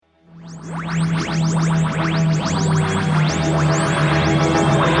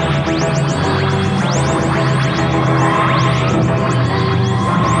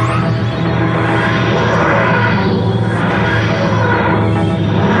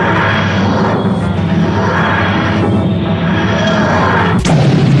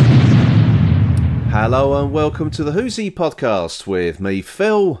and welcome to the Who's He podcast with me,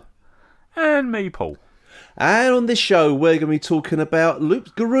 Phil. And me, Paul. And on this show, we're going to be talking about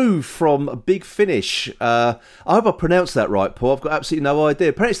Loups Garoux from Big Finish. I hope I pronounced that right, Paul. I've got absolutely no idea.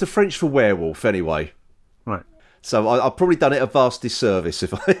 Apparently it's the French for werewolf, anyway. Right. So I've probably done it a vast disservice,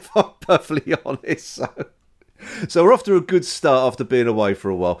 if I'm perfectly honest. So we're off to a good start after being away for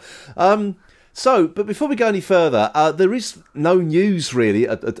a while. But before we go any further, there is no news really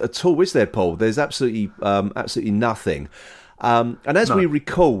at all, is there, Paul? There's absolutely nothing. And as we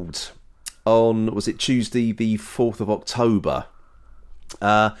record on, was it Tuesday the 4th of October,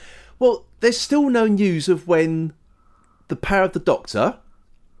 well, there's still no news of when The Power of the Doctor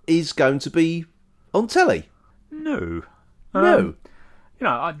is going to be on telly. No. No.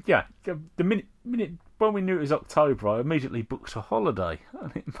 The minute when we knew it was October, I immediately booked a holiday,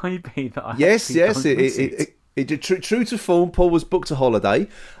 and it may be that I true to form. Paul was booked a holiday.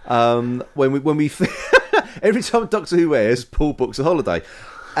 When we every time Doctor Who airs, Paul books a holiday,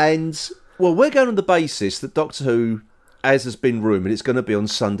 and well, we're going on the basis that Doctor Who, as has been rumoured, it's going to be on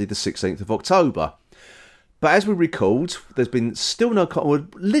Sunday the 16th of October. But as we record, there's been still no. We're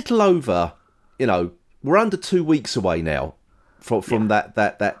little over, we're under 2 weeks away now from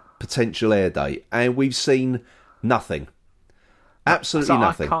that potential air date, and we've seen nothing. Absolutely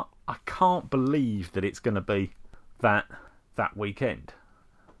nothing. I can't believe that it's going to be that weekend.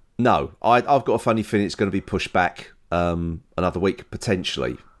 No, I've got a funny feeling it's going to be pushed back another week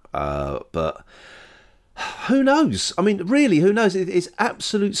potentially, but who knows? I mean, really, who knows? It's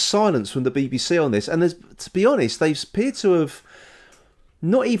absolute silence from the BBC on this, and to be honest, they appear to have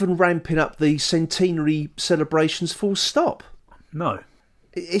not even ramping up the centenary celebrations full stop. No.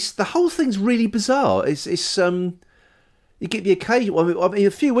 It's the whole thing's really bizarre. It's you get the occasion. I mean, a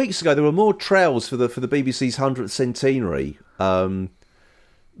few weeks ago there were more trails for the BBC's 100th centenary than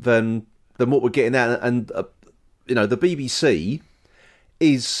what we're getting at, and the BBC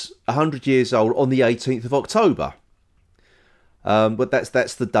is 100 years old on the 18th of October. But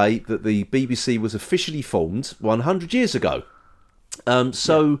that's the date that the BBC was officially formed 100 years ago.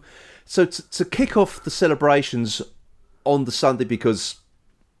 So to kick off the celebrations on the Sunday, because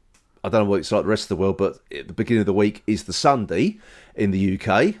I don't know what it's like the rest of the world, but at the beginning of the week is the Sunday in the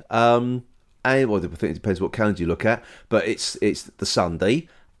UK. And I think it depends what calendar you look at, but it's the Sunday,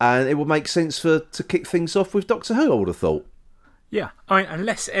 and it would make sense to kick things off with Doctor Who, I would have thought. Yeah. I mean,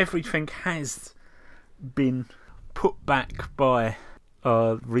 unless everything has been put back by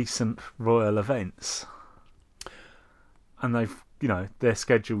recent royal events, and they've, their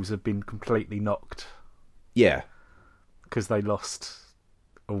schedules have been completely knocked. Yeah. Because they lost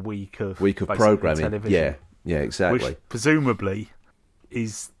a week of programming. Television, yeah, exactly. Which presumably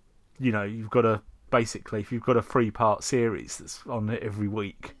is, you've got to basically, if you've got a 3-part series that's on every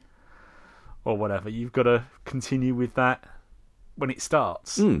week or whatever, you've got to continue with that when it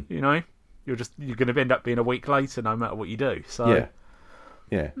starts. You're going to end up being a week later no matter what you do. So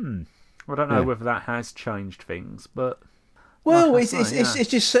yeah. I don't know whether that has changed things, but. Well, it's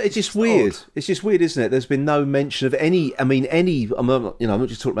just weird. Odd. It's just weird, isn't it? There's been no mention of any. I'm not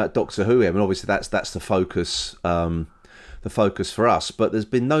just talking about Doctor Who here. I mean, obviously that's the focus for us. But there's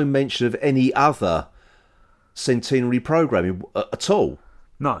been no mention of any other centenary programming at all.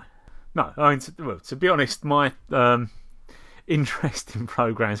 No. I mean, to be honest, my interest in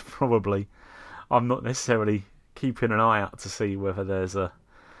programs probably, I'm not necessarily keeping an eye out to see whether there's a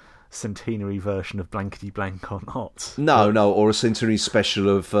centenary version of Blankety Blank or not. No, or a centenary special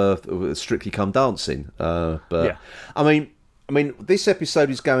of Strictly Come Dancing. But yeah. I mean, this episode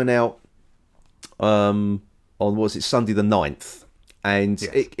is going out on Sunday the 9th, and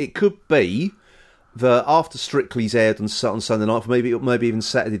yes. it could be that after Strictly's aired on Sunday night, maybe even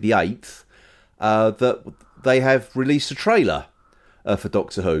Saturday the 8th, that they have released a trailer for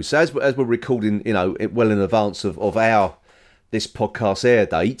Doctor Who. So as we're recording, well in advance of our this podcast air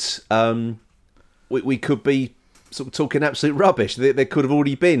date, we could be sort of talking absolute rubbish. There could have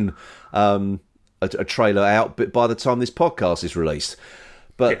already been a trailer out, but by the time this podcast is released.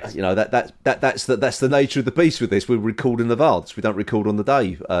 But yes. That's the nature of the beast with this. We record in advance. We don't record on the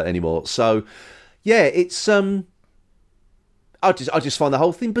day anymore. So yeah, it's I just find the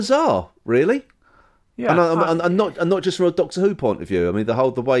whole thing bizarre, really. Yeah, and not just from a Doctor Who point of view. I mean,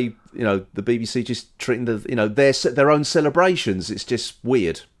 the way the BBC just treating their own celebrations. It's just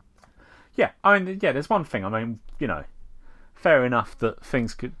weird. Yeah, I mean, there's one thing. I mean, fair enough that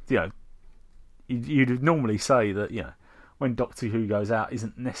things could, you'd normally say that when Doctor Who goes out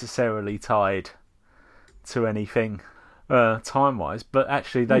isn't necessarily tied to anything time wise, but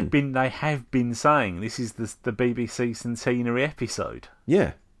actually they have been saying this is the BBC centenary episode.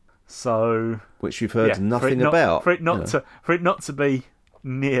 Yeah. So, which we've heard nothing about. For it not to be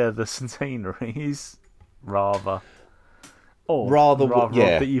near the centenary is rather odd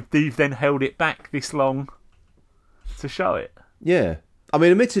that you've then held it back this long to show it. Yeah, I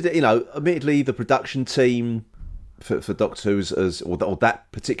mean, admittedly, the production team for Doctor Who, or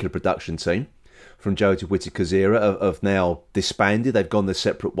that particular production team from Jodie Whittaker's era, have now disbanded. They've gone their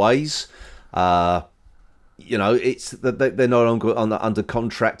separate ways. It's they're no longer under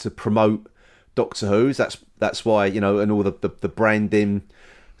contract to promote Doctor Who. That's why, and all the branding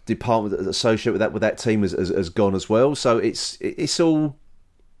department associated with that team has gone as well. So it's all,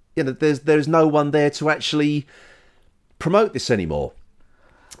 there's no one there to actually promote this anymore.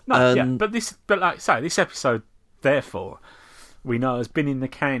 No, but like I say, this episode, therefore, we know has been in the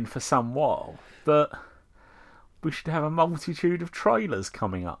can for some while. But we should have a multitude of trailers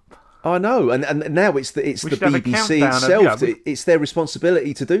coming up. I know, and now it's the BBC itself. It's their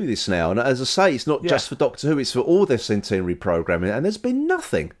responsibility to do this now. And as I say, it's not just for Doctor Who; it's for all their centenary programming. And there's been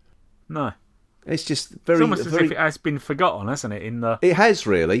nothing. No, it's just it's almost as if it has been forgotten, hasn't it? It has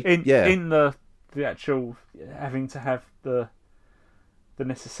really. In the actual having to have the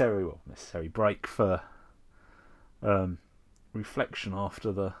necessary break for reflection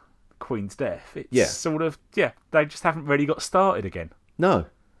after the Queen's death. It's sort of they just haven't really got started again. No,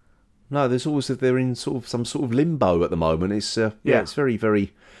 there's always they're in some sort of limbo at the moment. It's it's very,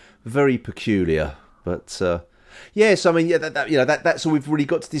 very, very peculiar. But so I mean, that's all we've really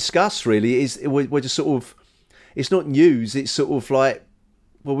got to discuss. Really, is we're just sort of, it's not news. It's sort of like,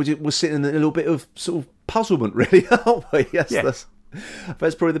 well, we're sitting in a little bit of sort of puzzlement, really, aren't we? That's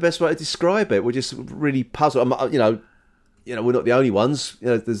probably the best way to describe it. We're just really puzzled. We're not the only ones.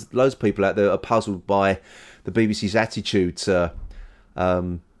 There's loads of people out there that are puzzled by the BBC's attitude to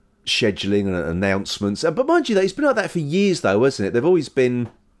scheduling and announcements. But mind you, it's been like that for years, though, hasn't it? They've always been,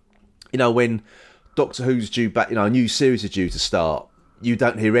 when Doctor Who's due back, a new series is due to start, you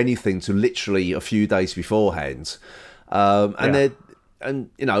don't hear anything till literally a few days beforehand. But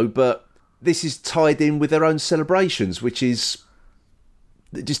this is tied in with their own celebrations, which is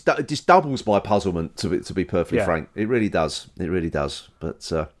it just doubles my puzzlement, to be perfectly frank. It really does.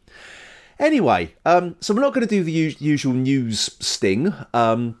 But anyway, so we're not going to do the usual news sting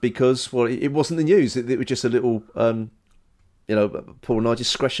because, it wasn't the news. It was just a little, Paul and I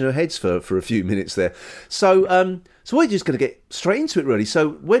just scratching our heads for a few minutes there. So we're just going to get straight into it, really.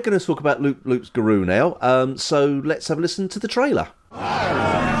 So we're going to talk about Loups Garoux now. So let's have a listen to the trailer.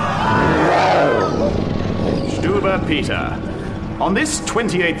 Stuber Peter. On this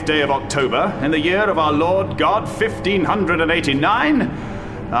 28th day of October, in the year of our Lord God 1589,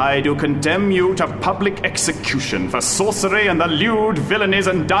 I do condemn you to public execution for sorcery and the lewd villainies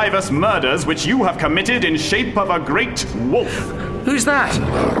and divers murders which you have committed in shape of a great wolf. Who's that?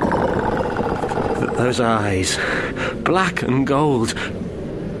 Those eyes, black and gold.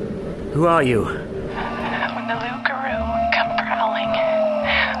 Who are you? When the Loups Garoux come prowling,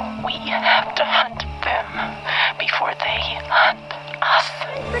 we have to hunt them before they hunt us.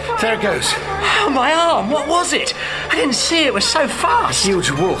 There it goes. Oh, my arm! What was it? I didn't see it. It was so fast. A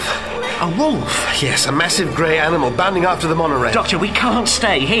huge wolf. A wolf? Yes, a massive grey animal bounding after the monorail. Doctor, we can't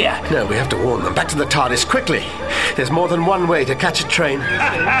stay here. No, we have to warn them. Back to the TARDIS, quickly. There's more than one way to catch a train.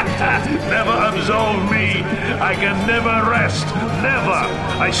 Never absolve me. I can never rest. Never.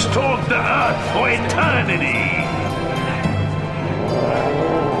 I stalk the earth for eternity.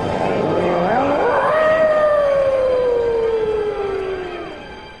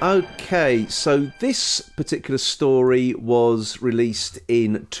 Okay, so this particular story was released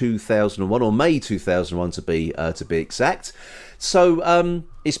in 2001, or May 2001 to be exact. So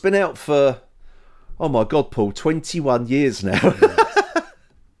it's been out for, oh my God, Paul, 21 years now.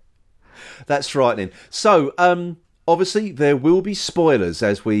 That's frightening. So obviously there will be spoilers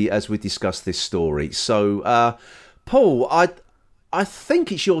as we discuss this story. So Paul, I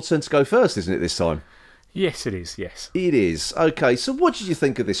think it's your turn to go first, isn't it, this time? Yes, it is, yes. It is. Okay, so what did you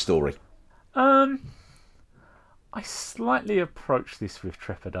think of this story? I slightly approached this with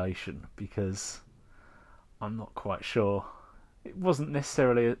trepidation because I'm not quite sure. It wasn't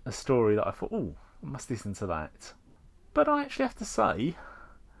necessarily a story that I thought, I must listen to that. But I actually have to say,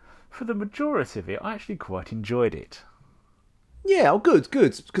 for the majority of it, I actually quite enjoyed it. Yeah, good.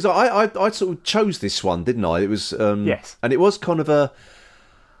 Because I sort of chose this one, didn't I? It was yes. And it was kind of a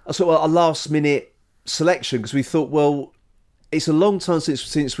sort of a last-minute selection because we thought, well, it's a long time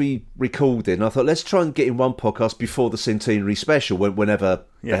since we recorded, and I thought let's try and get in one podcast before the centenary special, whenever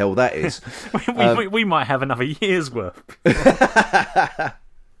the hell that is. we might have another year's worth.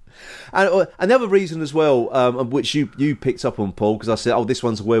 and And the other reason as well, which you picked up on, Paul, because I said, this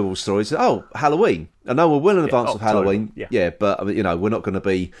one's a werewolf story. He said, Halloween. I know we're well in advance of Halloween. Totally. Yeah, but we're not going to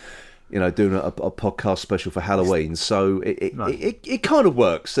be, doing a podcast special for Halloween. So it kind of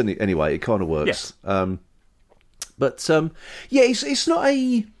works. Anyway, it kind of works. Yes. It's not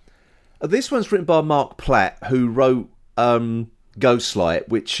a... This one's written by Mark Platt, who wrote Ghostlight,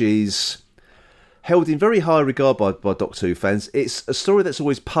 which is held in very high regard by Doctor Who fans. It's a story that's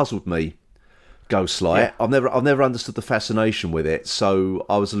always puzzled me, Ghostlight. Yeah. I've never understood the fascination with it, so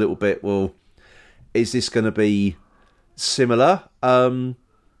I was a little bit, is this going to be similar?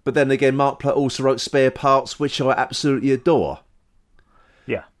 But then again, Mark Platt also wrote Spare Parts, which I absolutely adore.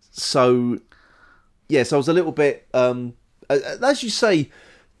 Yeah. So, yes, I was a little bit, as you say,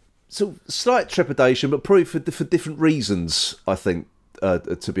 sort of slight trepidation, but probably for different reasons, I think,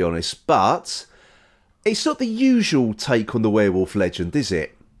 to be honest. But it's not the usual take on the werewolf legend, is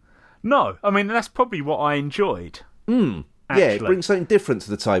it? No, I mean, that's probably what I enjoyed. Yeah, it brings something different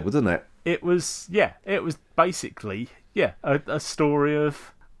to the table, doesn't it? It was basically, a story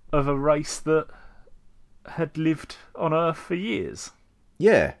of a race that had lived on Earth for years.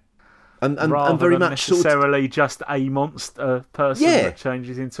 Yeah. And very much necessarily just a monster person that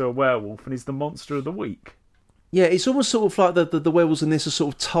changes into a werewolf and is the monster of the week. Yeah, it's almost sort of like the werewolves in this are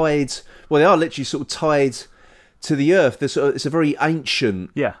sort of tied. Well, they are literally sort of tied to the earth. It's a very ancient,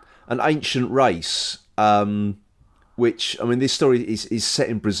 an ancient race. Which, I mean, this story is set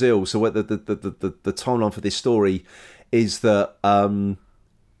in Brazil. So the timeline for this story is that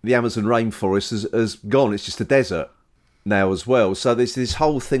the Amazon rainforest has gone. It's just a desert now as well. So there's this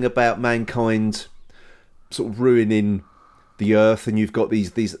whole thing about mankind sort of ruining the earth, and you've got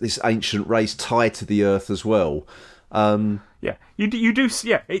this ancient race tied to the earth as well. You do.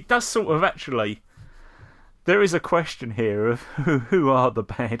 Yeah, it does sort of actually. There is a question here of who are the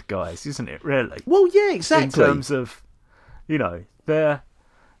bad guys, isn't it? Really? Well, yeah, exactly. In terms of, their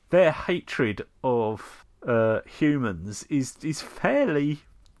hatred of humans is fairly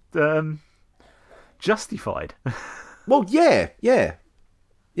justified. Well, yeah.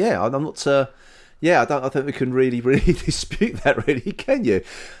 I'm not. I don't think we can really dispute that. Really, can you?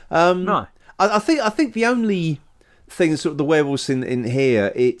 No. I think the only thing sort of the werewolves in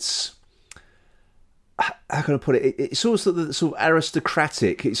here, it's, how can I put it? It's almost sort of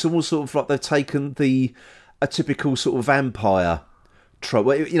aristocratic. It's almost sort of like they've taken a typical sort of vampire trope.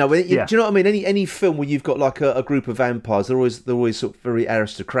 Do you know what I mean? Any film where you've got like a group of vampires, they're always sort of very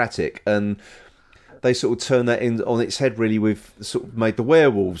aristocratic, and they sort of turn that on its head really with sort of made the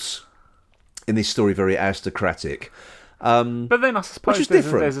werewolves in this story very aristocratic. But then I suppose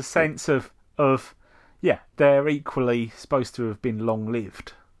there's a sense of they're equally supposed to have been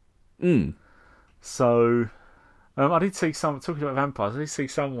long-lived. So I did see talking about vampires. I did see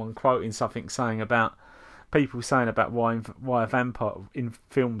someone quoting something saying about people saying about why a vampire in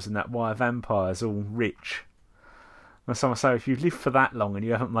films and that why a vampire's all rich. And someone say if you've lived for that long and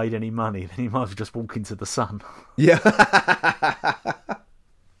you haven't made any money, then you might as well just walk into the sun. Yeah.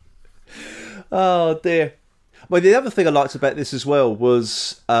 Oh dear. Well, the other thing I liked about this as well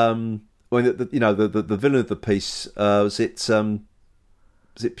was when the villain of the piece was it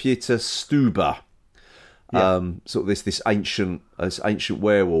Peter Stuber, sort of this ancient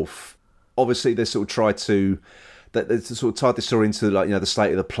werewolf. Obviously, they sort of tried to sort of tied this story into the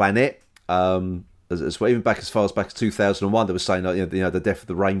state of the planet. As well, even as far back as 2001, they were saying the death of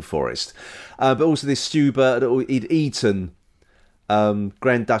the rainforest, but also this Stuber he'd eaten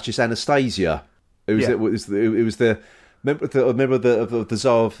Grand Duchess Anastasia, who was the member of the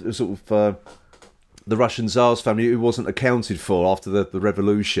Tsar of sort of the Russian Tsar's family who wasn't accounted for after the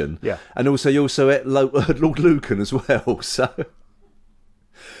revolution. Yeah, and also you also ate Lord Lucan as well.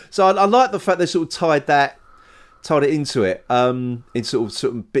 So I like the fact they sort of tied it into it in sort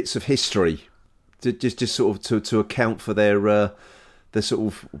of bits of history, just sort of to account for their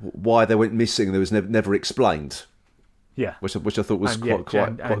sort of why they went missing. There was never explained. Yeah, which I thought was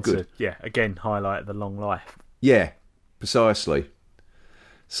quite good. Again, highlight the long life. Yeah, precisely.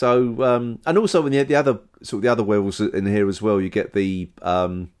 So and also when the other werewolves in here as well, you get the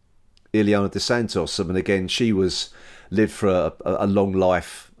Ileana dos Santos. I mean, again, she lived for a long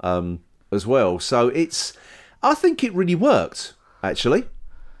life as well. So I think it really worked actually.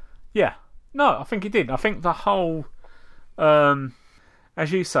 Yeah. No, I think it did. I think the whole,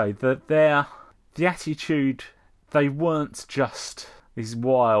 as you say, the attitude. They weren't just these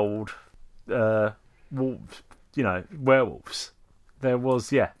wild, wolves, werewolves. There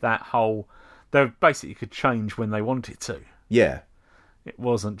was, that whole. They basically could change when they wanted to. Yeah, it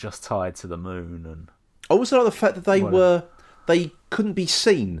wasn't just tied to the moon. And I also like the fact that they couldn't be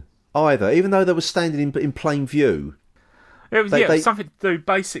seen either, even though they were standing in plain view. It was something to do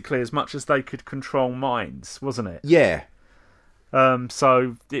basically as much as they could control minds, wasn't it? Yeah.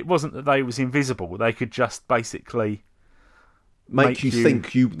 So it wasn't that they was invisible; they could just basically make you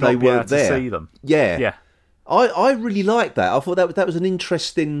think they weren't there. To see them. Yeah, yeah. I really liked that. I thought that was an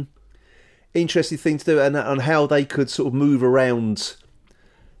interesting thing to do, and how they could sort of move around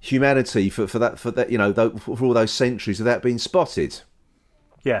humanity for that for all those centuries without being spotted.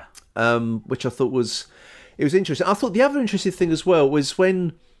 Yeah. Which I thought was interesting. I thought the other interesting thing as well was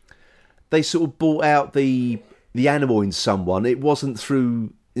when they sort of brought out the animal in someone. It wasn't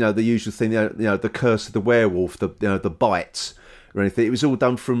through the usual thing, the curse of the werewolf, the bites or anything. It was all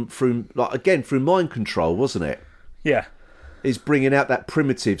done from through mind control, wasn't it? Yeah. It's bringing out that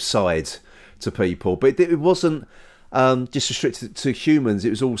primitive side to people, but it wasn't just restricted to humans. It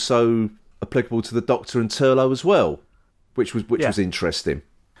was also applicable to the Doctor and Turlough as well, which was interesting.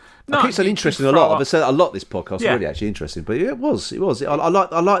 No, I keep saying interesting a lot. I've said a lot this podcast. Really, actually interesting, but it was. I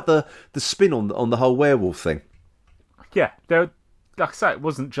like the spin on the whole werewolf thing. Yeah, like I say, it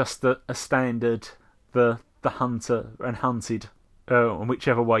wasn't just a standard the hunter and hunted, in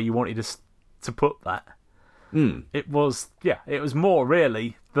whichever way you wanted us to put that. It was more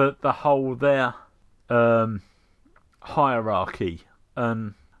really the whole their hierarchy,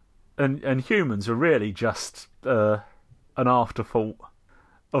 and humans are really just an afterthought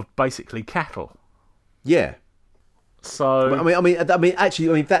of basically cattle. Yeah. So I mean,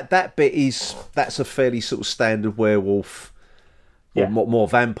 that bit that's a fairly sort of standard werewolf, or more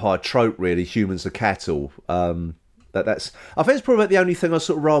vampire trope, really. Humans are cattle. That's I think it's probably the only thing I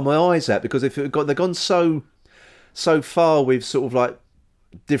sort of roll my eyes at, because they've gone so far with sort of like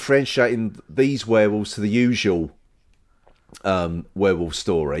differentiating these werewolves to the usual werewolf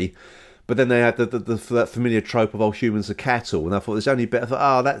story. But then they had that familiar trope of all humans are cattle, and I thought there's only a bit of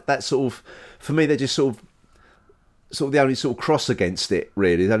that sort of, for me, they're just sort of the only sort of cross against it,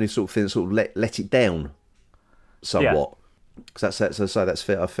 really. The only sort of thing that sort of let it down somewhat. Because that's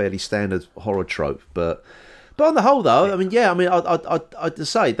a fairly standard horror trope. But on the whole, though, I'd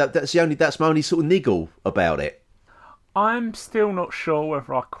say that's my only sort of niggle about it. I'm still not sure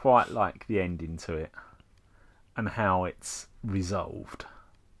whether I quite like the ending to it and how it's resolved.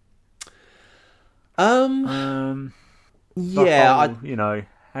 Has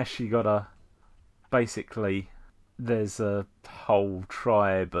she got a... Basically, there's a whole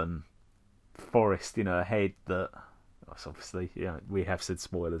tribe and forest in her head that... Obviously, we have said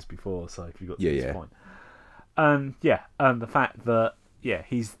spoilers before, so if you got to this point. The fact that,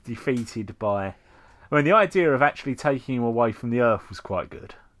 he's defeated by... I mean, the idea of actually taking him away from the Earth was quite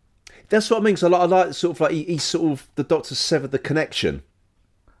good. That's what I mean, because I like sort of like he sort of... The Doctor severed the connection.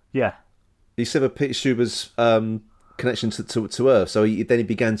 Yeah. He severed Peter Stuber's connection to Earth, so he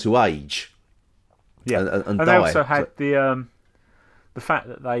began to age. Yeah, and die. They also had the fact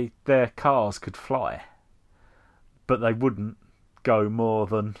that their cars could fly, but they wouldn't go more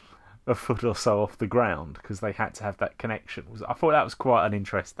than a foot or so off the ground because they had to have that connection. I thought that was quite an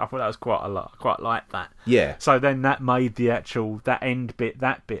interest. I thought that was quite a lot. I quite like that. Yeah. So then that made the actual that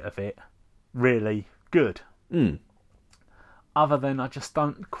bit of it really good. Other than I just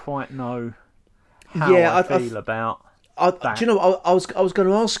don't quite know how I feel about that. Do you know? I was going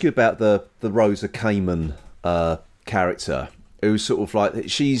to ask you about the Rosa Kamen character, who's sort of like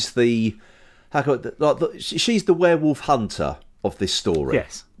she's the she's the werewolf hunter of this story.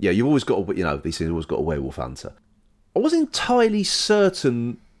 Yes. Yeah, you've always got these things always got a werewolf hunter. I wasn't entirely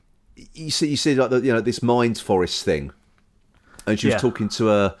certain. You said like this Mind Forest thing, and she was talking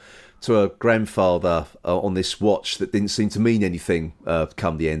to her grandfather on this watch that didn't seem to mean anything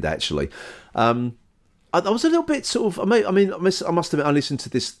come the end, actually. I was a little bit sort of... I must admit, I listened to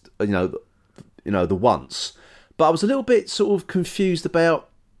this, the once, but I was a little bit sort of confused about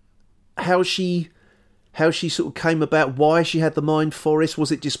how she sort of came about, why she had the Mind Forest.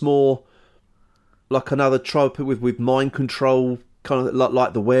 Was it just more like another trope with mind control, kind of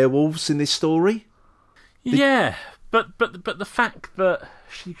like the werewolves in this story? But the fact that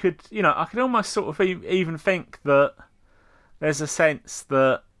she could, I could almost sort of even think that there's a sense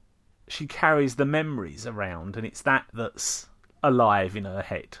that she carries the memories around, and it's that's alive in her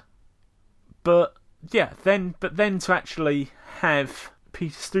head. But then to actually have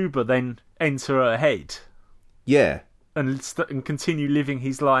Peter Stuber then enter her head, and continue living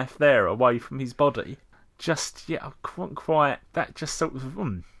his life there away from his body, quite that just sort of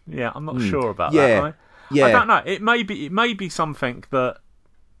I'm not sure about that. I don't know. It may be something that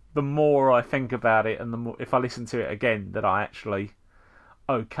the more I think about it, and the more if I listen to it again, that I actually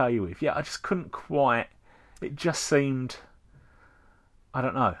okay with. I just couldn't quite. It just seemed I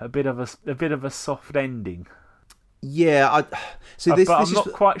don't know, a bit of a soft ending. Yeah, But I'm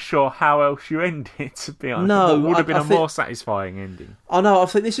not quite sure how else you end it, to be honest. No, What would have been a more satisfying ending? I know. I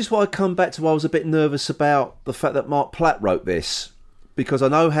think this is why I come back to why I was a bit nervous about the fact that Mark Platt wrote this, because I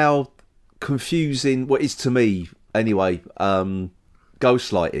know how confusing what is to me anyway.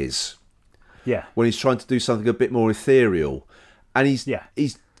 Ghostlight is. Yeah. When he's trying to do something a bit more ethereal, and he's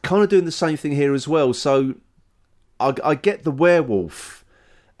kind of doing the same thing here as well. So I get the werewolf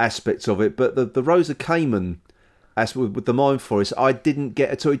aspects of it, but the Rosa Kamen aspect with the Mind Forest, I didn't get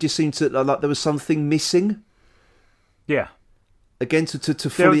at all. It just seemed to like there was something missing. Yeah. Again, to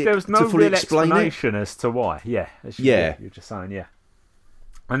fully there was no fully real explain explanation as to why. Yeah. You're just saying, yeah.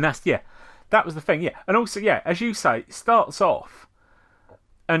 And that was the thing, yeah. And also, yeah, as you say, it starts off,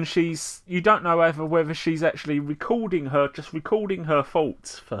 and you don't know whether she's actually recording her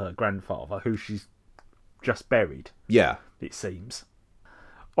faults for her grandfather, who she's just buried. Yeah. It seems.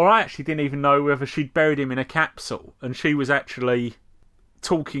 Or I actually didn't even know whether she'd buried him in a capsule, and she was actually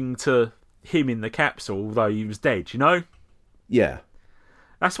talking to him in the capsule, although he was dead, you know? Yeah.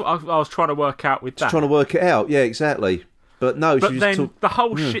 That's what I was trying to work out with that. Trying to work it out, yeah, exactly. But no, but she then the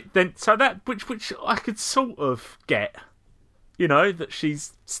whole shit. Then so that which I could sort of get, you know, that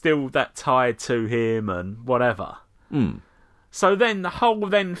she's still that tied to him and whatever. So then the whole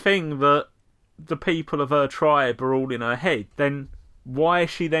thing that the people of her tribe are all in her head. Then why is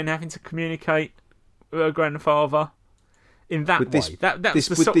she then having to communicate with her grandfather in that way? That's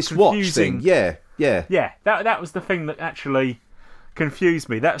the sort of confusing watch thing. Yeah. That was the thing that actually confused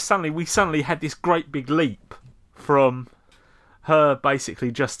me. We suddenly had this great big leap from her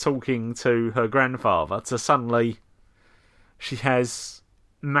basically just talking to her grandfather to suddenly she has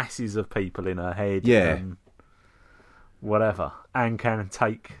masses of people in her head. And whatever, and can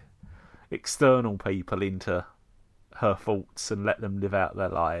take external people into her thoughts and let them live out their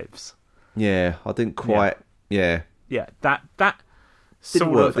lives. Yeah, I didn't quite. Yeah. That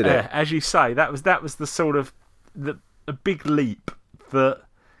sort of, as you say, that was the sort of a big leap that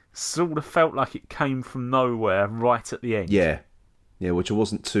sort of felt like it came from nowhere right at the end. Yeah, which I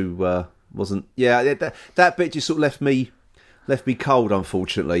wasn't too that bit just sort of left me cold,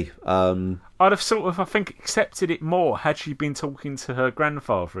 unfortunately. I'd have sort of, I think, accepted it more had she been talking to her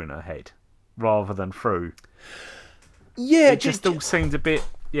grandfather in her head rather than through. Yeah, it just all seemed a bit.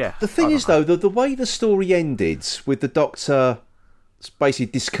 Yeah. The thing is, though, the way the story ended with the Doctor basically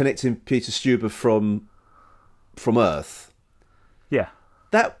disconnecting Peter Stuber from Earth. Yeah.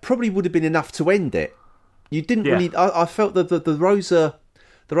 That probably would have been enough to end it. You didn't really. I felt that the Rosa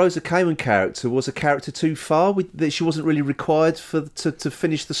Kamen character was a character too far. That she wasn't really required to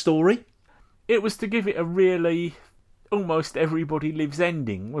finish the story. It was to give it a really almost everybody lives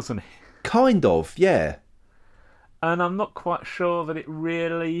ending, wasn't it? Kind of, yeah. And I'm not quite sure that it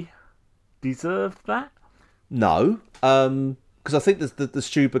really deserved that. No, because I think the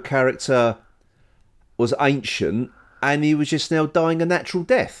Stuber character was ancient, and he was just now dying a natural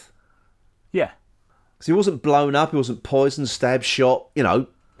death. Yeah. Because he wasn't blown up, he wasn't poisoned, stabbed, shot,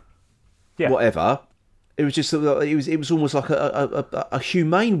 whatever. It was just it was almost like a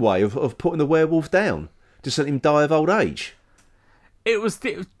humane way of putting the werewolf down, just letting him die of old age. It was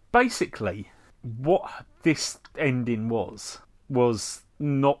basically what this ending was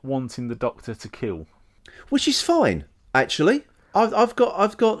not wanting the Doctor to kill, which is fine. Actually, I've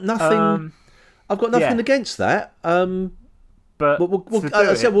got nothing. I've got nothing against that. But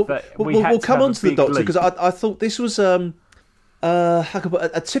we'll come on to the Doctor, because I thought this was a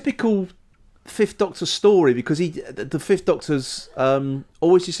typical Fifth Doctor story, because the Fifth Doctor's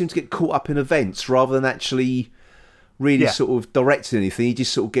always just seems to get caught up in events rather than actually really sort of directing anything. He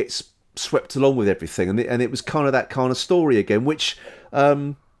just sort of gets swept along with everything, and it was kind of that kind of story again, which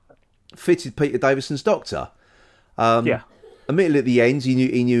fitted Peter Davison's Doctor. Admittedly, at the end,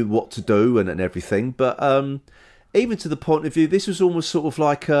 he knew what to do and everything, but even to the point of view, this was almost sort of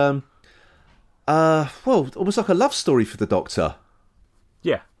like almost like a love story for the Doctor.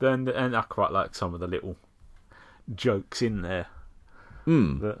 Yeah, and I quite like some of the little jokes in there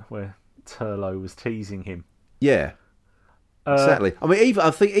where Turlough was teasing him. Yeah, exactly. I mean,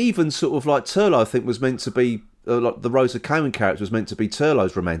 I think even sort of like Turlough, I think was meant to be like the Rosa Kamen character was meant to be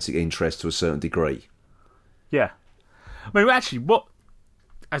Turlough's romantic interest to a certain degree. Yeah, I mean, actually,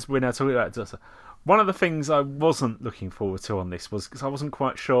 as we're now talking about Doctor, one of the things I wasn't looking forward to on this was because I wasn't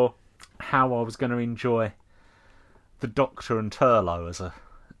quite sure how I was going to enjoy the Doctor and Turlough as a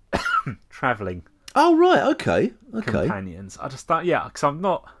travelling. Oh right, okay. Companions. I just thought, because I'm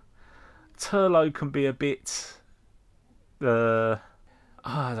not. Turlough can be a bit, I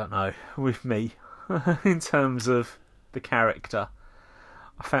don't know, with me in terms of the character.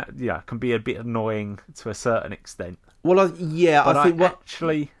 I found, can be a bit annoying to a certain extent. Well, I think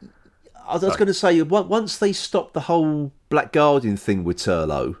I was going to say, once they stopped the whole Black Guardian thing with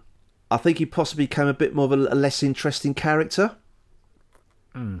Turlough, I think he possibly became a bit more of a less interesting character.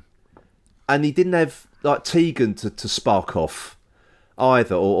 Mm. And he didn't have like Tegan to spark off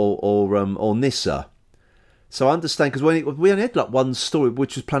either, or Nyssa. So I understand, because we only had like one story,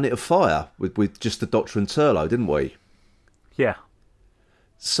 which was Planet of Fire, with just the Doctor and Turlough, didn't we? Yeah.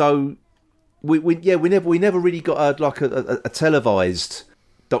 So we never really got a televised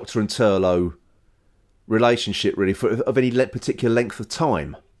Doctor and Turlough relationship really of any particular length of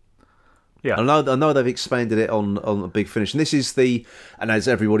time. Yeah, I know they've expanded it on a Big Finish, and this is and as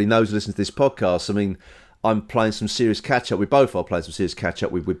everybody knows who listens to this podcast, I mean, I'm playing some serious catch up. We both are playing some serious catch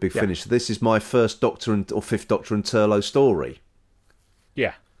up with Big Finish. So this is my first Fifth Doctor and Turlough story.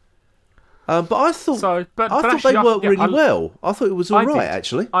 Yeah. But I thought they worked really well. I thought it was all right,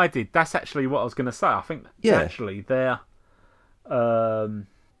 actually. I did. That's actually what I was going to say. I think actually they're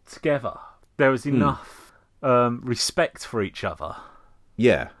together. There was enough respect for each other.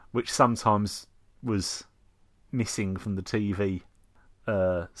 Yeah. Which sometimes was missing from the TV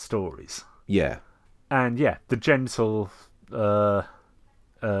stories. Yeah. And the gentle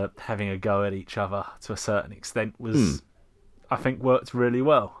having a go at each other to a certain extent was, I think, worked really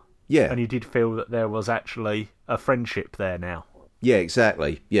well. Yeah. And you did feel that there was actually a friendship there now. Yeah,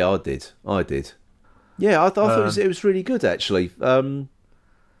 exactly. Yeah, I did. Yeah, I thought it was really good, actually.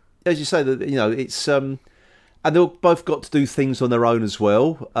 As you say, that it's and they both got to do things on their own as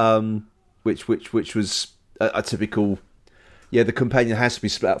well, which was a typical. Yeah, the companion has to be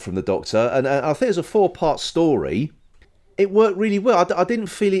split up from the Doctor, and I think it's a 4-part story. It worked really well. I didn't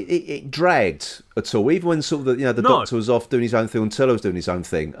feel it dragged at all, even when sort of the Doctor was off doing his own thing and Turlough was doing his own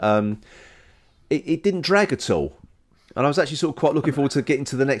thing. It didn't drag at all, and I was actually sort of quite looking forward to getting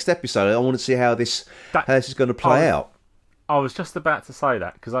to the next episode. I want to see how this is going to play out. I was just about to say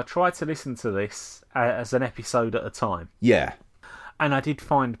that, because I tried to listen to this as an episode at a time. Yeah. And I did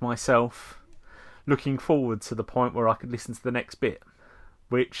find myself looking forward to the point where I could listen to the next bit,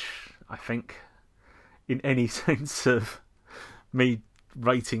 which I think, in any sense of me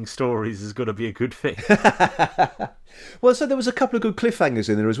rating stories, is going to be a good thing. Well, so there was a couple of good cliffhangers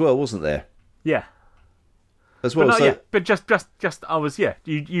in there as well, wasn't there? Yeah. As well, but just I was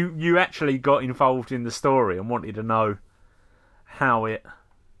you actually got involved in the story and wanted to know how it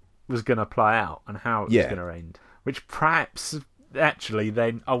was going to play out and how it was going to end, which perhaps actually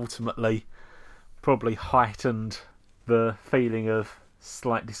then ultimately probably heightened the feeling of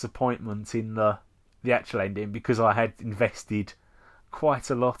slight disappointment in the actual ending, because I had invested quite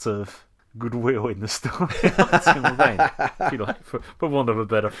a lot of goodwill in the story until then, if you like, for want of a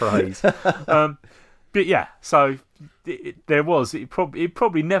better phrase. But yeah, so it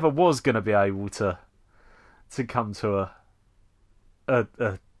probably never was going to be able to come to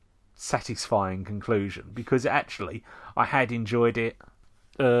a satisfying conclusion, because actually I had enjoyed it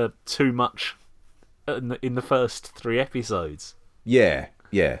too much in the first 3 episodes. Yeah.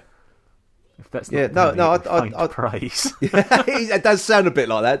 If that's not praise. It does sound a bit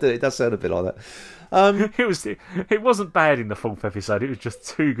like that. It does sound a bit like that. It wasn't bad in the 4th episode. It was just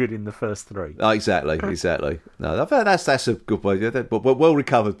too good in the first 3. Oh, exactly. No, that's a good way. Well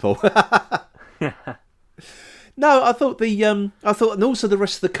recovered, Paul. Yeah. No, I thought and also the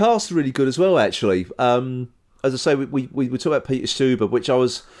rest of the cast are really good as well. Actually, as I say, we talked about Peter Stuber, which I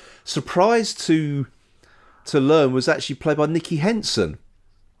was surprised to learn was actually played by Nicky Henson.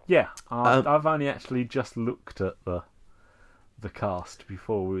 Yeah, I've only actually just looked at the cast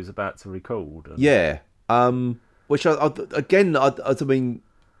before we was about to record. Yeah, which I mean,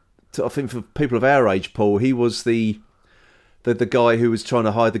 I think for people of our age, Paul, he was the guy who was trying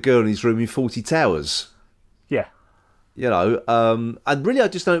to hide the girl in his room in 40 Towers. Yeah. And really I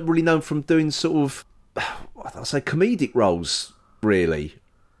just don't really know him from doing sort of, I'll say, comedic roles, really.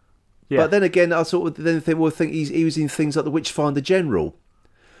 Yeah. But then again, I sort of then think he was in things like The Witchfinder General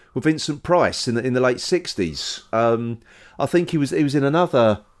with Vincent Price in the late 60s. I think he was in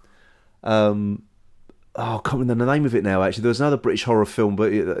another, I can't remember the name of it now, actually. There was another British horror film,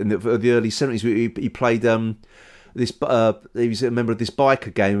 but in the early 70s, he played this. He was a member of this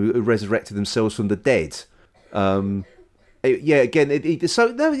biker gang who resurrected themselves from the dead. He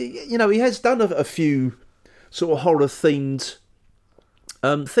has done a few sort of horror themed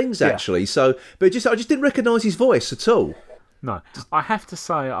things actually. So, but I just didn't recognise his voice at all. No, I have to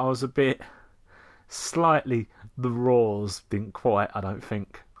say I was a bit slightly. The roars didn't quite. I don't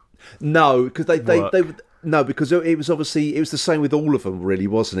think. No, because because it was obviously it was the same with all of them, really,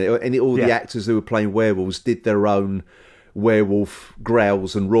 wasn't it? And all the actors who were playing werewolves did their own werewolf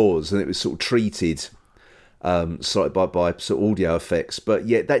growls and roars, and it was sort of treated slightly by sort of audio effects. But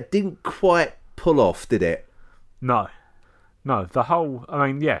yeah, that didn't quite pull off, did it? No, the whole... I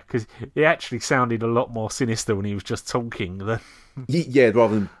mean, yeah, because it actually sounded a lot more sinister when he was just talking than... Yeah,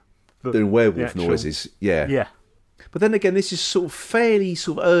 rather than doing werewolf noises. Yeah. Yeah. But then again, this is sort of fairly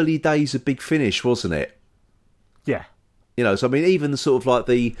sort of early days of Big Finish, wasn't it? Yeah. You know, so I mean, even sort of like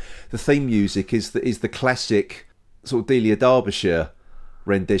the theme music is the classic sort of Delia Derbyshire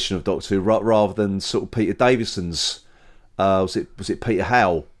rendition of Doctor Who, rather than sort of Peter Davison's was it Peter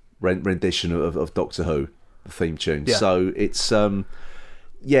Howe rendition of Doctor Who, the theme tune. Yeah. So it's so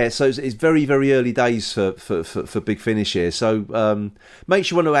it's very, very early days for Big Finish here. So makes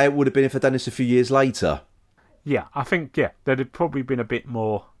you wonder how it would have been if I'd done this a few years later. Yeah, I think they'd have probably been a bit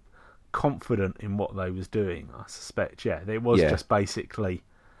more confident in what they was doing, I suspect. Yeah, it was just basically,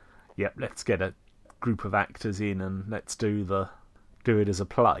 let's get a group of actors in and let's do it as a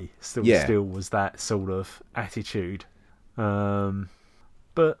play. Still was that sort of attitude.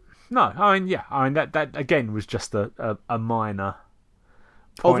 But no, I mean that again was just a minor.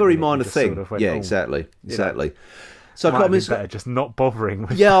 Very minor thing. Sort of went, exactly. So might have been better just not bothering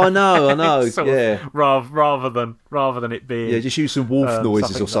with I know. yeah. Rather than it being just use some wolf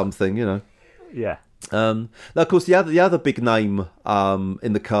noises or something, you know. Yeah. Now, of course, the other big name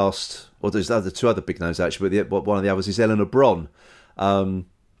in the cast, or there's two other big names actually, but one of the others is Eleanor Bron,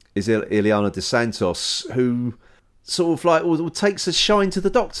 is Ileana de Santos, who sort of like takes a shine to the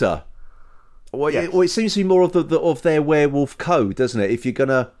Doctor. Or it seems to be more of their werewolf code, doesn't it? If you're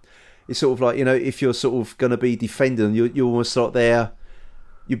gonna, it's sort of like, you know, if you're sort of gonna be defending, you almost start there.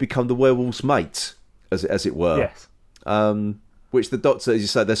 You become the werewolf's mate, as it were. Yes. Which the Doctor, as you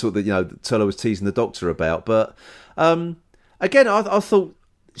say, that's what Turlough was teasing the Doctor about. But again, I thought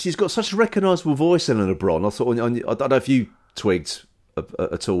she's got such a recognisable voice, Eleanor Bron. I thought, I don't know if you twigged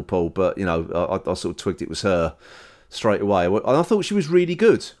at all, Paul, but you know, I sort of twigged it was her straight away, and I thought she was really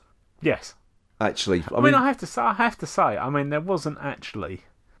good. Yes. Actually, I mean, I have to say, I mean, there wasn't actually,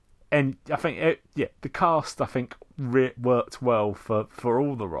 and I think the cast, I think, worked well for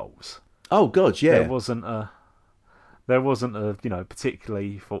all the roles. Oh God, yeah. There wasn't a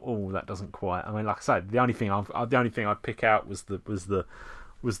particularly for that doesn't quite. I mean, like I said, the only thing I'd pick out was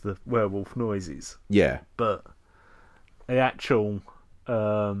the werewolf noises. Yeah, but the actual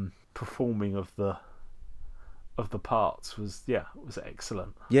performing of the parts was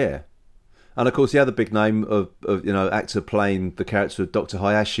excellent. Yeah. And of course, the other big name of actor playing the character of Dr.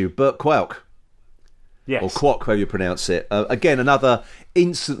 Hayashu, Burt Kwok. Yes. Or Kwok, however you pronounce it. Again, another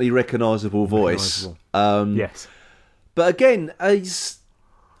instantly recognisable voice. Yes. But again, I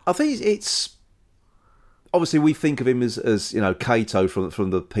think it's obviously we think of him as Kato from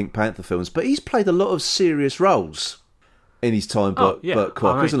the Pink Panther films, but he's played a lot of serious roles in his time. Burt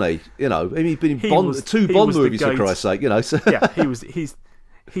Kwok, hasn't he? You know, he's been in two Bond movies for Christ's sake. You know, so. Yeah,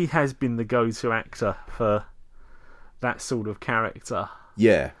 he has been the go-to actor for that sort of character.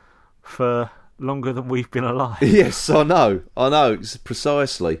 Yeah. For longer than we've been alive. Yes, I know. It's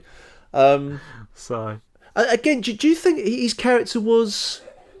precisely. So again, do you think his character was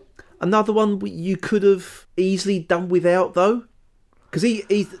another one you could have easily done without, though? Because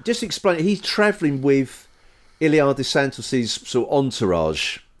he just explain it. He's travelling with Ileana de Santos's sort of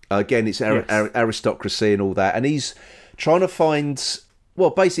entourage. Again, it's aristocracy and all that, and he's trying to find.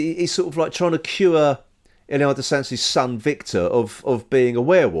 Well, basically, he's sort of like trying to cure Ileana de Santos' son Victor of being a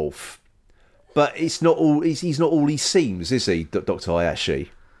werewolf, but it's not all. He's not all he seems, is he, Dr. Hayashi?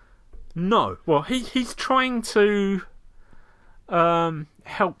 No. Well, he's trying to help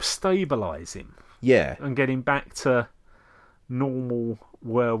stabilise him. Yeah, and get him back to normal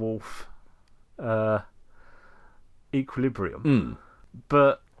werewolf equilibrium.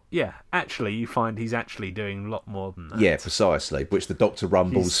 But. Yeah, actually, you find he's actually doing a lot more than that. Yeah, precisely. Which the Doctor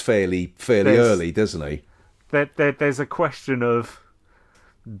rumbles fairly early, doesn't he? There's a question of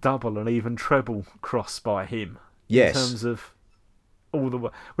double and even treble cross by him. Yes. In terms of all the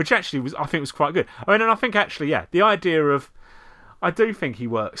work, which actually I think was quite good. I mean, and I think actually, the idea of, I do think he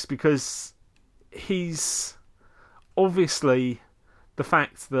works because he's obviously the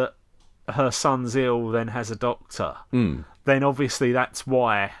fact that her son's ill, then has a doctor. Then obviously that's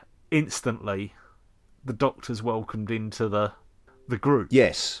why instantly the Doctor's welcomed into the group.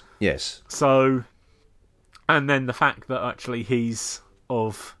 Yes. So, and then the fact that actually he's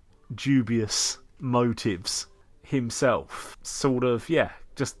of dubious motives himself, sort of,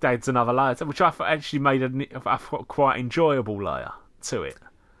 just adds another layer, which I thought actually made a quite enjoyable layer to it.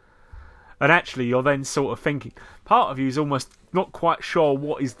 And actually, you're then sort of thinking, part of you is almost not quite sure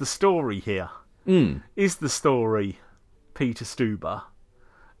what is the story here. Is the story Peter Stuber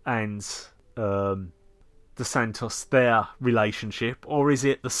and the Santos, their relationship, or is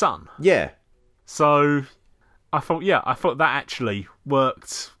it the son? Yeah. So I thought that actually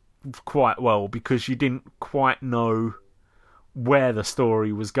worked quite well, because you didn't quite know where the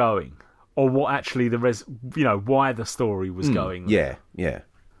story was going, or what actually why the story was going. Yeah.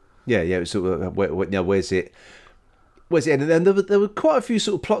 It was sort of where's it? And then there were quite a few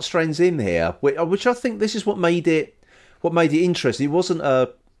sort of plot strands in here, which I think this is what made it interesting. It wasn't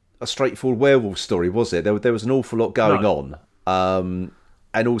a straightforward werewolf story, was it? There was an awful lot going on,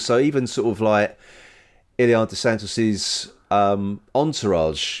 and also even sort of like Ileana dos Santos's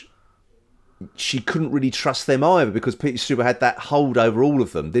entourage. She couldn't really trust them either, because Peter Stuber had that hold over all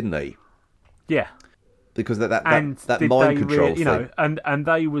of them, didn't he? Yeah, because that mind control thing. And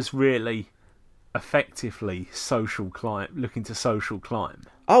they was really effectively looking to social climb.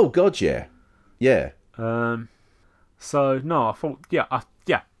 Oh God, yeah. So no, I thought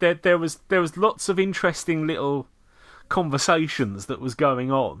there was lots of interesting little conversations that was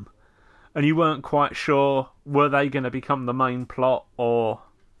going on, and you weren't quite sure were they going to become the main plot or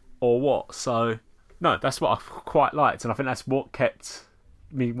what. So no, that's what I quite liked, and I think that's what kept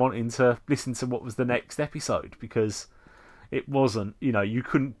me wanting to listen to what was the next episode, because it wasn't, you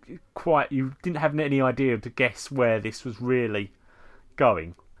didn't have any idea to guess where this was really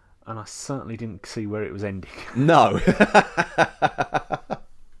going, and I certainly didn't see where it was ending. No.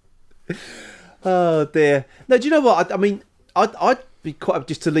 Oh dear. No, do you know what? I mean, I'd be quite happy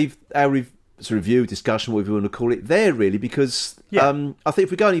just to leave our review discussion, whatever you want to call it, there really, because I think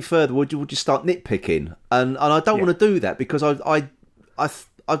if we go any further, we'll just start nitpicking, and I don't want to do that, because I've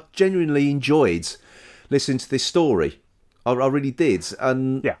genuinely enjoyed listening to this story. I really did,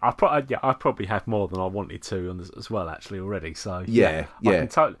 and I probably have more than I wanted to as well, actually, already. So I can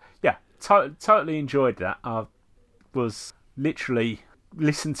totally enjoyed that. I was literally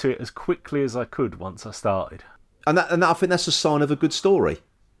listened to it as quickly as I could once I started, and I think that's a sign of a good story.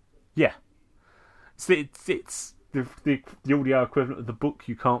 Yeah, it's the audio equivalent of the book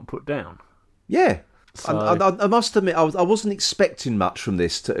you can't put down. Yeah. So, I must admit, I wasn't expecting much from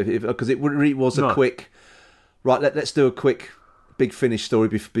this, because it really was a quick. Right, let's do a quick big finish story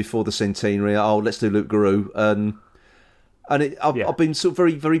before the centenary. Oh, let's do Loups Garoux, and I've been sort of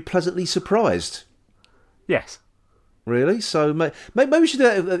very, very pleasantly surprised. Yes, really. So maybe we should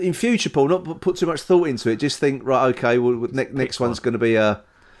do that in future, Paul. Not put too much thought into it. Just think, right, okay. Well, next one's going to be a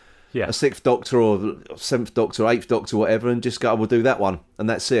Sixth Doctor or Seventh Doctor, or Eighth Doctor, whatever, and just go. We'll do that one, and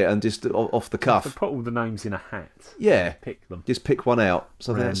that's it, and just off the cuff. Put all the names in a hat. Yeah, pick them. Just pick one out.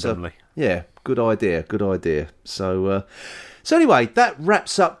 So randomly. Good idea. So anyway, that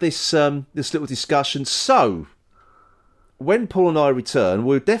wraps up this little discussion. So when Paul and I return,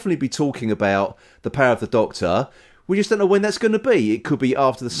 we'll definitely be talking about the power of the Doctor. We just don't know when that's going to be. It could be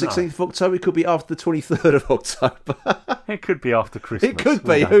after the 16th of October. It could be after the 23rd of October. It could be after Christmas. It could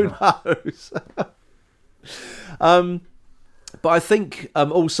be. Who knows? But I think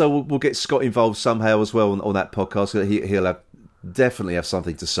also we'll get Scott involved somehow as well on that podcast. He'll definitely have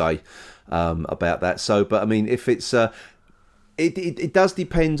something to say about that. So, but I mean, if it's it does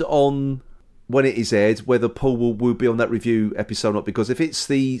depend on when it is aired, whether Paul will be on that review episode or not. Because if it's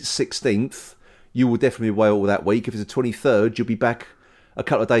the 16th, you will definitely be away all that week. If it's the 23rd, you'll be back a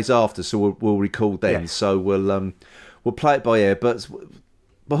couple of days after, so we'll record then. Yes. So we'll play it by ear. But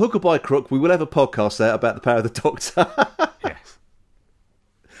by hook or by crook, we will have a podcast there about the power of the Doctor. Yes.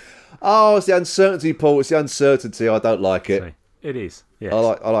 Oh, it's the uncertainty, Paul. It's the uncertainty. I don't like it. It is. Yes. I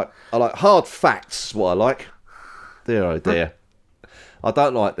like hard facts. Is what I like. Dear oh dear. I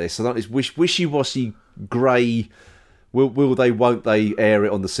don't like this. I don't like this wishy-washy grey. Will they? Won't they air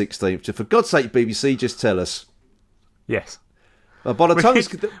it on the 16th? For God's sake, BBC, just tell us. Yes. By the time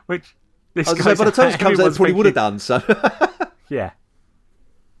by the time it comes out, it probably would have done. So. Yeah.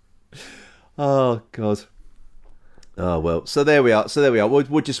 Oh God. Oh well. So there we are. I think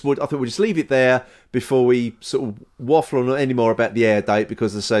we'll just leave it there before we sort of waffle on any more about the air date,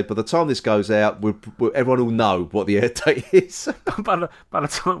 because as I say, by the time this goes out, everyone will know what the air date is. By the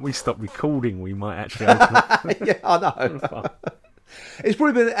time we stop recording, we might actually open up. Yeah, I know. It's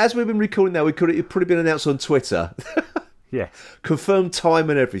probably been, as we've been recording now, it's probably been announced on Twitter. Yes. Confirmed time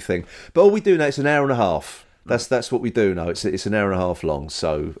and everything. But all we do now, it's an hour and a half. That's what we do now. It's an hour and a half long.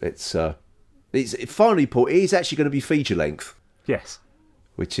 So it's finally, Paul, it is actually going to be feature length. Yes.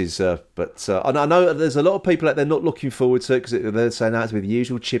 Which is, I know there's a lot of people out there not looking forward to it, because they're saying that to be the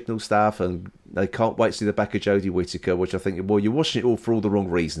usual Chibnall stuff, and they can't wait to see the back of Jodie Whittaker, which I think, well, you're watching it all for all the wrong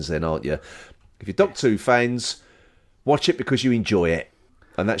reasons then, aren't you? If you're Doctor Who fans, watch it because you enjoy it.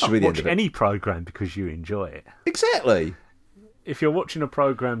 And that should be the end of it. Watch any programme because you enjoy it. Exactly. if you're watching a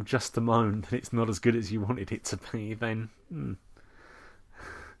programme just to moan that it's not as good as you wanted it to be, then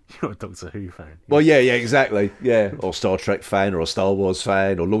you're a Doctor Who fan. Well, yeah, exactly. Yeah, or Star Trek fan, or a Star Wars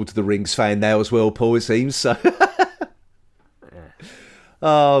fan, or Lord of the Rings fan now as well, Paul, it seems. So.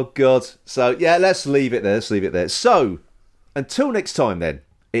 Oh, God. So, yeah, let's leave it there. So, until next time then,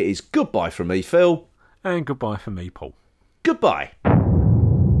 it is goodbye from me, Phil. And goodbye from me, Paul. Goodbye.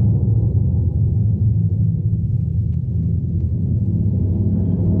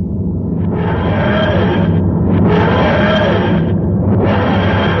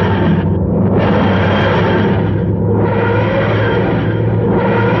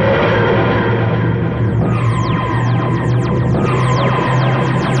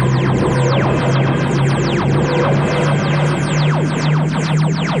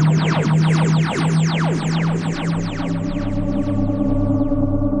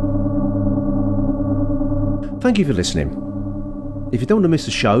 Thank you for listening. If you don't want to miss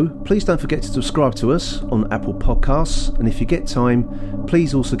a show, please don't forget to subscribe to us on Apple Podcasts, and if you get time,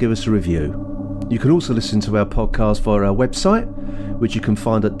 please also give us a review. You can also listen to our podcast via our website, which you can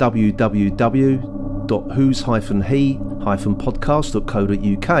find at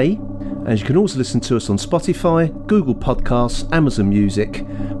www.whos-he-podcast.co.uk, and you can also listen to us on Spotify, Google Podcasts, Amazon Music,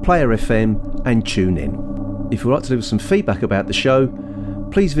 Player FM and TuneIn. If you'd like to leave us some feedback about the show,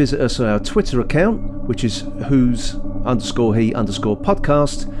 please visit us on our Twitter account, which is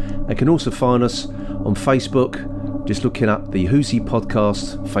whos_he_podcast, and can also find us on Facebook, just looking up the Who's He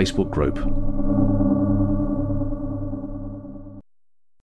Podcast Facebook group.